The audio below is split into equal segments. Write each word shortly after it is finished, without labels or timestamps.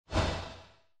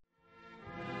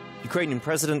Ukrainian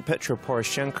President Petro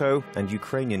Poroshenko and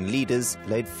Ukrainian leaders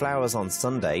laid flowers on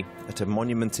Sunday at a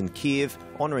monument in Kyiv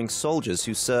honoring soldiers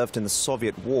who served in the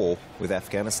Soviet war with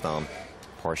Afghanistan.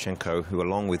 Poroshenko, who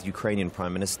along with Ukrainian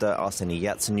Prime Minister Arseniy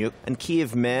Yatsenyuk and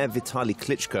Kyiv Mayor Vitaly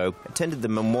Klitschko attended the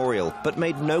memorial, but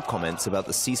made no comments about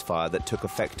the ceasefire that took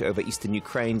effect over eastern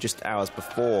Ukraine just hours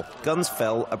before. Guns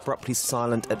fell abruptly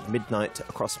silent at midnight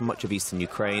across much of eastern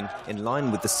Ukraine, in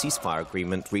line with the ceasefire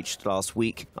agreement reached last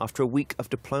week after a week of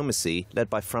diplomacy led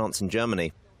by France and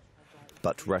Germany.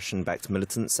 But Russian-backed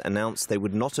militants announced they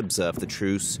would not observe the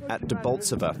truce at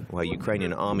Debaltseve, where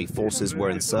Ukrainian army forces were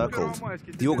encircled.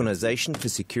 The Organization for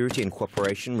Security and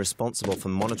Cooperation, responsible for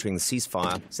monitoring the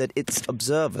ceasefire, said its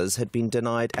observers had been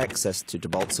denied access to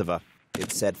Debaltseve.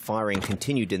 It said firing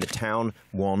continued in the town,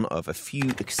 one of a few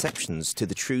exceptions to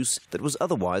the truce that was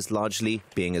otherwise largely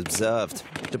being observed.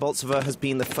 Debaltseve has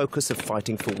been the focus of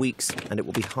fighting for weeks, and it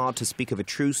will be hard to speak of a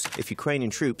truce if Ukrainian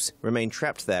troops remain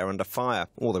trapped there under fire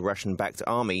or the Russian-backed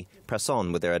army press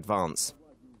on with their advance.